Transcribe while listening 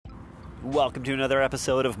Welcome to another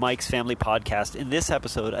episode of Mike's Family Podcast. In this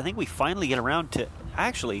episode, I think we finally get around to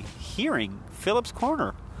actually hearing Philip's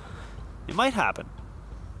Corner. It might happen.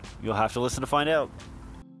 You'll have to listen to find out.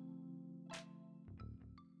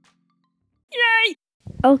 Yay!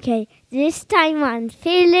 Okay, this time on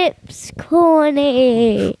Philip's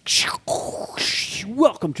Corner.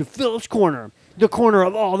 Welcome to Philip's Corner, the corner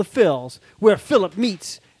of all the Phils, where Philip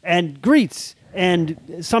meets and greets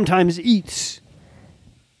and sometimes eats.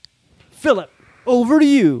 Philip, over to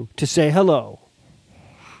you to say hello.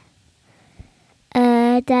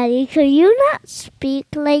 Daddy, could you not speak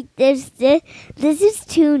like this? This is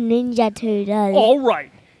two Ninja Turtles. All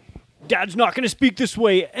right. Dad's not going to speak this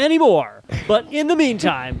way anymore. But in the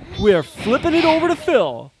meantime, we're flipping it over to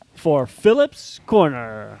Phil for Philip's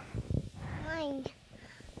Corner.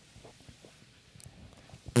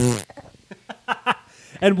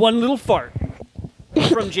 And one little fart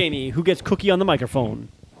from Jamie, who gets Cookie on the microphone.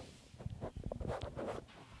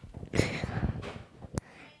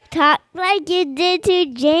 Talk like you did to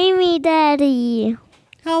Jamie, Daddy.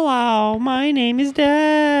 Hello, my name is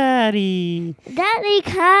Daddy. Daddy,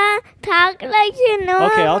 can't talk like you know.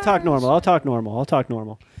 Okay, I'll talk normal.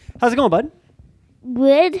 How's it going, bud?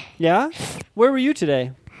 Good. Yeah? Where were you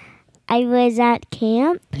today? I was at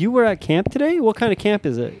camp. You were at camp today? What kind of camp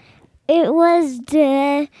is it? It was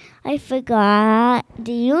I forgot.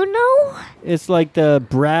 Do you know? It's like the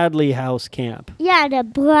Bradley House camp. Yeah, the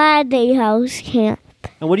Bradley House camp.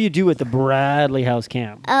 And what do you do at the Bradley House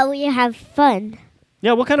camp? We have fun.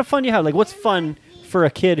 Yeah, what kind of fun do you have? Like, what's fun for a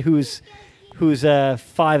kid who's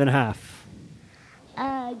 5.5?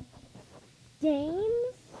 Games?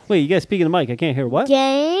 Wait, you guys speaking the mic. I can't hear what?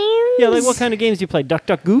 Games? Yeah, like what kind of games do you play? Duck,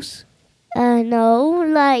 Duck, Goose?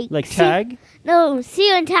 No, Like tag? No,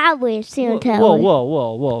 CN Tower. CN Tower.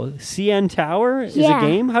 Whoa. CN Tower is a Yeah.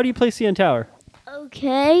 game? How do you play CN Tower?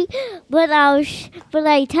 Okay, but I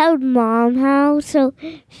told Mom how. So,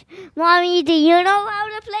 Mommy, do you know how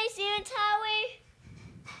to play CN Tower?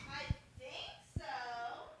 I think so.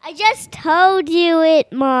 I just told you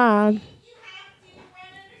it, Mom. You have to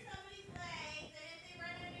run under somebody's legs, and if they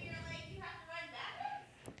run under your leg, you have to run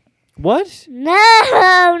backwards. What?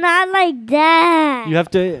 No, not like that. You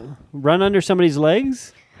have to run under somebody's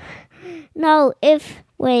legs? No,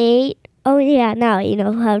 wait. Oh, yeah, now you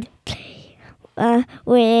know how to play.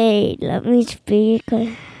 Wait, let me speak.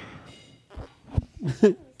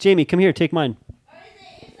 Jamie, come here. Take mine. Or is it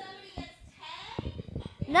if somebody gets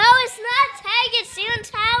tagged? No, it's not tag. It's CN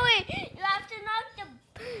Tower.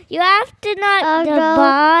 You have to knock the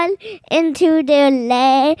ball into their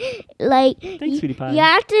leg. Like, Thanks, sweetie pie. you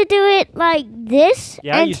have to do it like this.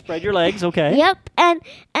 Yeah, and you spread your legs. Okay. Yep, and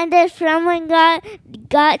if someone got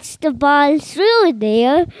the ball through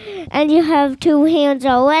there, and you have two hands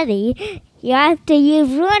already, you have to use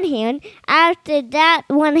one hand. After that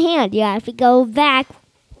one hand, you have to go backwards.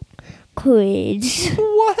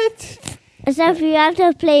 What? So you have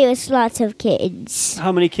to play with lots of kids.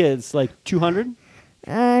 How many kids? Like 200?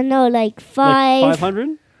 No, like Like 5.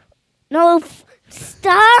 500? No,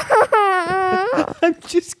 stop. I'm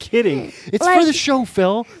just kidding. It's Like- for the show,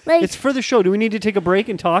 Phil. like- It's for the show. Do we need to take a break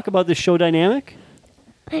and talk about the show dynamic?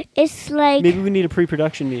 It's like Maybe we need a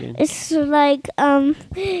pre-production meeting. it's like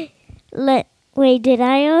wait, did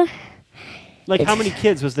I? Like, how many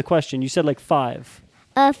kids was the question? You said like 5.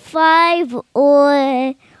 5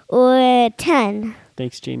 or 10.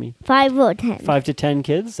 Thanks, Jamie. 5 or 10. 5 to 10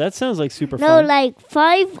 kids? That sounds like super No, fun. like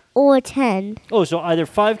 5 or 10. Oh, so either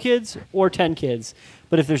 5 kids or 10 kids.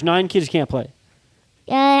 But if there's 9 kids, you can't play.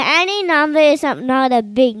 Any number is not a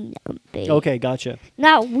big number. Okay, gotcha.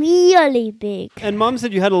 Not really big. And Mom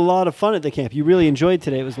said you had a lot of fun at the camp. You really enjoyed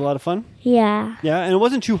today. It was a lot of fun. Yeah. Yeah, and it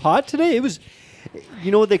wasn't too hot today. It was,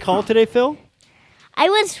 you know what they call today, Phil? I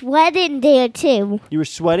was sweating there too. You were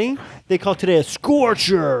sweating? They call today a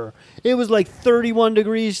scorcher. It was like 31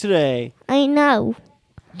 degrees today. I know.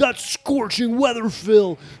 That's scorching weather,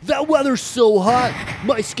 Phil. That weather's so hot,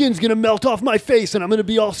 my skin's gonna melt off my face, and I'm gonna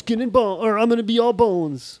be all skin and bone, or I'm gonna be all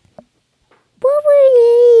bones. What were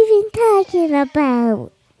you even talking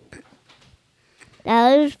about?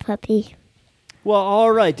 That was Puppy. Well,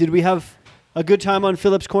 all right. Did we have a good time on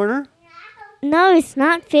Philip's Corner? No, it's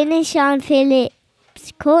not finished on Philip's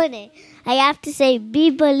Corner. I have to say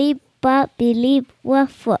beep beep bop beep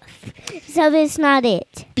woof woof. So it's not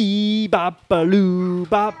it. Bee bop baloo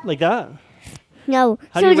bop, like that. No.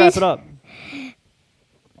 How so do you wrap this- it up?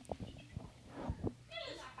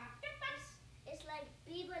 It's like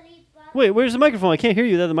beep beep bop. Wait, where's the microphone? I can't hear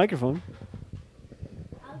you without the microphone.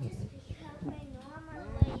 I'll just speak up my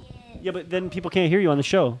normal way. Yeah, but then people can't hear you on the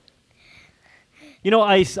show. You know,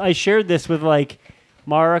 I shared this with like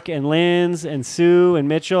Mark and Linz and Sue and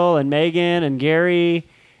Mitchell and Megan and Gary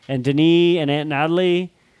and Denise and Aunt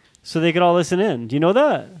Natalie so they could all listen in. Do you know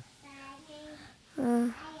that?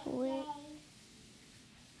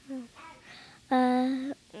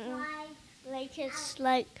 Like it's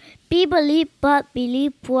like beep-a-leap,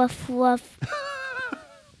 bop-be-leap, woof, woof.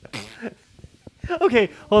 Okay,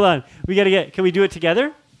 hold on. Can we do it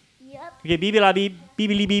together? Yep. Okay, beep-a-la-beep,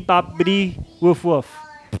 beep-a-leep, bop-be-dee, woof, woof.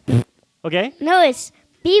 Okay? No, it's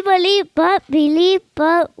beep-a-leap, bop-be-leap,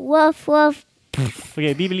 bop, woof, woof.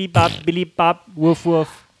 Okay, beep-a-leep, bop-be-leep, bop, woof,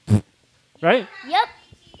 woof. Right? Yep.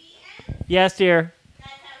 Yes, dear.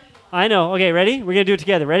 I know. Okay, ready? We're going to do it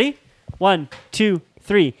together. Ready? 1, 2,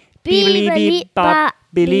 3. Beep-a-leap, bop,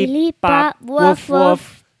 be-leap, bop, woof,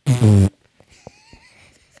 woof.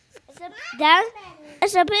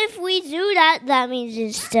 Except if we do that, that means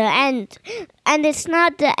it's the end. And it's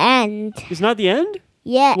not the end. It's not the end?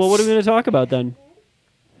 Yes. Well, what are we going to talk about then?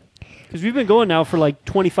 Because we've been going now for like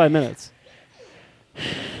 25 minutes.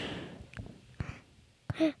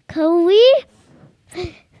 Could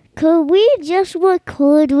we just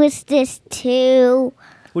record with this too?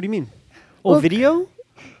 What do you mean? Oh, Well, video?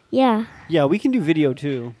 Yeah. Yeah, we can do video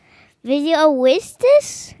too. Video with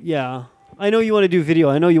this? Yeah. I know you want to do video.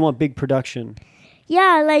 I know you want big production.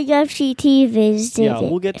 Yeah, like FGTVs did Yeah, it.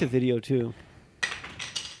 we'll get to video too.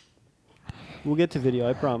 We'll get to video,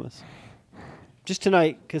 I promise. Just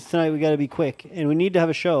tonight, because tonight we got to be quick. And we need to have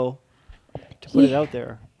a show to put it out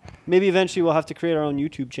there. Maybe eventually we'll have to create our own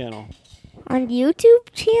YouTube channel. On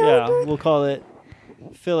YouTube channel? Yeah, we'll call it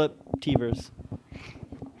Philip Tevers.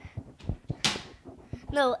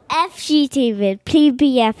 No, FGTV. Please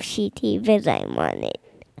be FGTVs. I want it.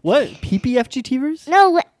 What? PPFG Tevers?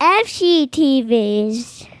 No,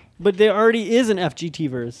 FGTVs. But there already is an FG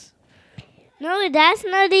Tevers. No, that's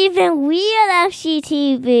not even real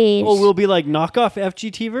FGTVs. Oh, we'll be like knockoff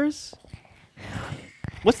FG Tevers?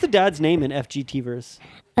 What's the dad's name in FG Tevers?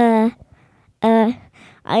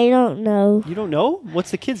 I don't know. You don't know?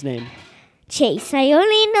 What's the kid's name? Chase. I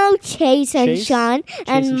only know Chase and Chase? Sean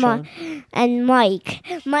and Sean. and Mike.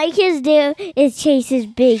 Mike is Chase's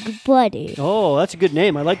big buddy. Oh, that's a good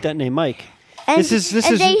name. I like that name, Mike. And, This is-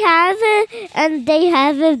 they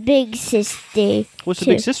have a big sister. What's the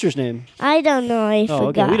too. big sister's name? I don't know. I Oh,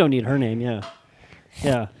 forgot. okay. We don't need her name, yeah.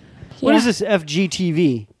 Yeah. What is this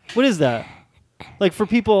FGTV? What is that? Like for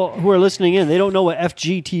people who are listening in, they don't know what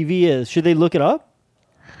FGTV is. Should they look it up?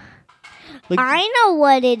 Like, I know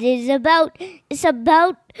what it is about. It's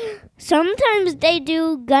about sometimes they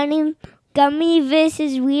do gummy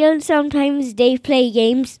versus real. Sometimes they play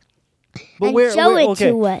games and show it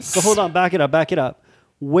to us. So hold on, back it up.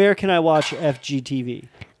 Where can I watch FGTV?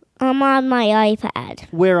 I'm on my iPad.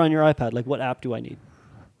 Where on your iPad? Like what app do I need?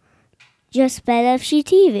 Just bet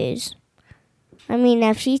FGTVs. I mean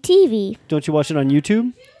FGTV. Don't you watch it on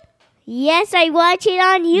YouTube? Yes, I watch it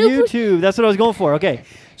on YouTube. YouTube. That's what I was going for. Okay.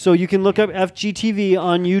 So you can look up FGTV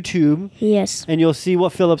on YouTube Yes. and you'll see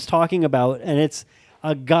what Philip's talking about. And it's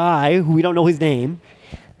a guy who we don't know his name.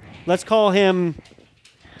 Let's call him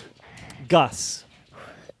Gus.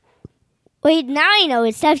 Wait, now I know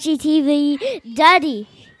it's FGTV Daddy.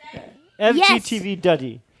 FGTV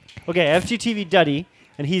Duddy. Okay, FGTV Duddy.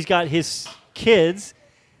 And he's got his kids,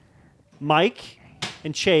 Mike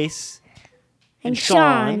and Chase And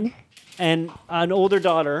Sean. and an older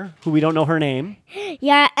daughter who we don't know her name.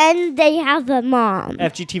 Yeah, and they have a mom.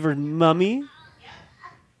 FGTV Mummy.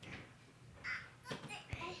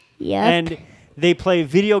 Yeah. And they play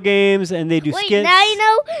video games and they do Wait, skits.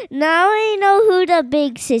 now I know who the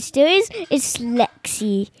big sister is. It's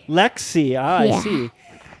Lexi. Lexi, I Yeah. see.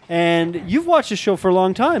 And you've watched this show for a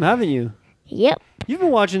long time, haven't you? Yep. You've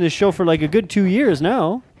been watching this show for like a good 2 years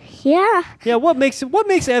now. Yeah. Yeah, what makes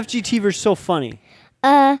FGTV so funny?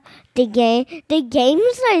 The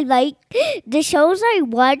games I like, the shows I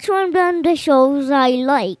watch on them, the shows I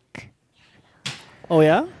like. Oh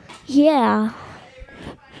yeah? Yeah.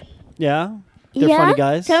 Yeah. They're yeah. funny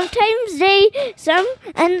guys. Sometimes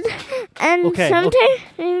Okay,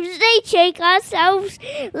 sometimes they take ourselves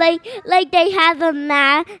like they have a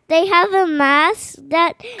mask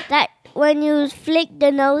that when you flick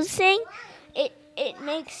the nose thing, it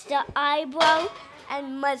makes the eyebrow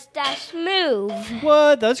and mustache move.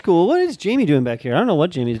 What? That's cool. What is Jamie doing back here? I don't know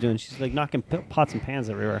what Jamie's doing. She's like knocking pots and pans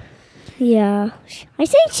everywhere. Yeah. I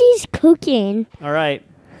think she's cooking. All right.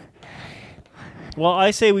 Well,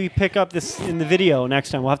 I say we pick up this in the video next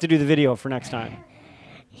time. We'll have to do the video for next time.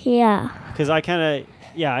 Yeah. Because I got to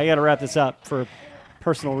wrap this up for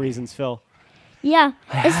personal reasons, Phil. Yeah.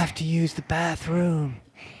 I have to use the bathroom.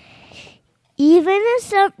 Even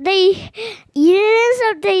if they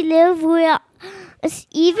live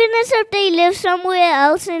even as if they live somewhere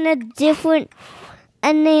else in a different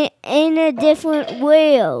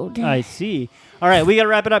world. I see. All right, we got to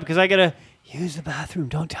wrap it up because I got to use the bathroom.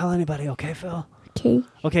 Don't tell anybody, okay, Phil? Okay.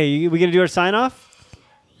 Okay, we going to do our sign off?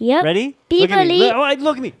 Yep. Ready? Beep Look at me. beep.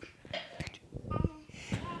 Look at me.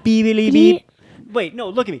 Beep beep. Wait, no,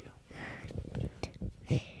 look at me.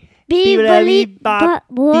 Beep bop,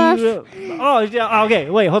 woof. Oh, yeah, okay.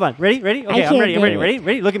 Wait, hold on. Ready? Okay, I'm can't ready. do it.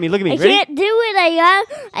 Ready? Look at me. I Ready? can't do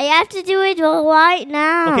it. I have to do it right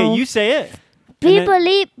now. Okay, you say it. Beep then-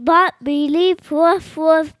 beep bop beep woof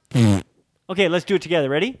woof. Okay, let's do it together.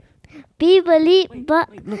 Ready? Beep beep bop.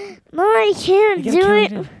 Look. No, I can't gotta do count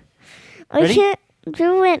it. it in. I Ready? can't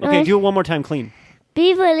do it. Okay, do it one more time clean.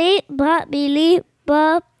 Beep beep bop beep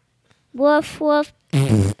bop woof woof.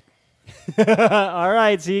 All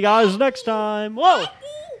right, see you guys next time. Whoa!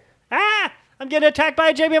 Ah! I'm getting attacked by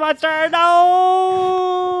a JB monster.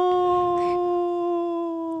 No!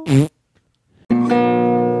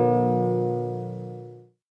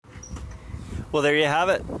 Well, there you have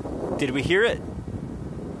it. Did we hear it?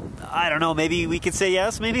 I don't know. Maybe we could say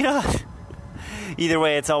yes, maybe not. Either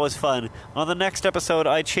way, it's always fun. On the next episode,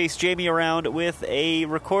 I chase Jamie around with a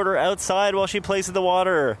recorder outside while she plays in the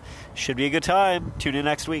water. Should be a good time. Tune in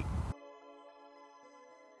next week.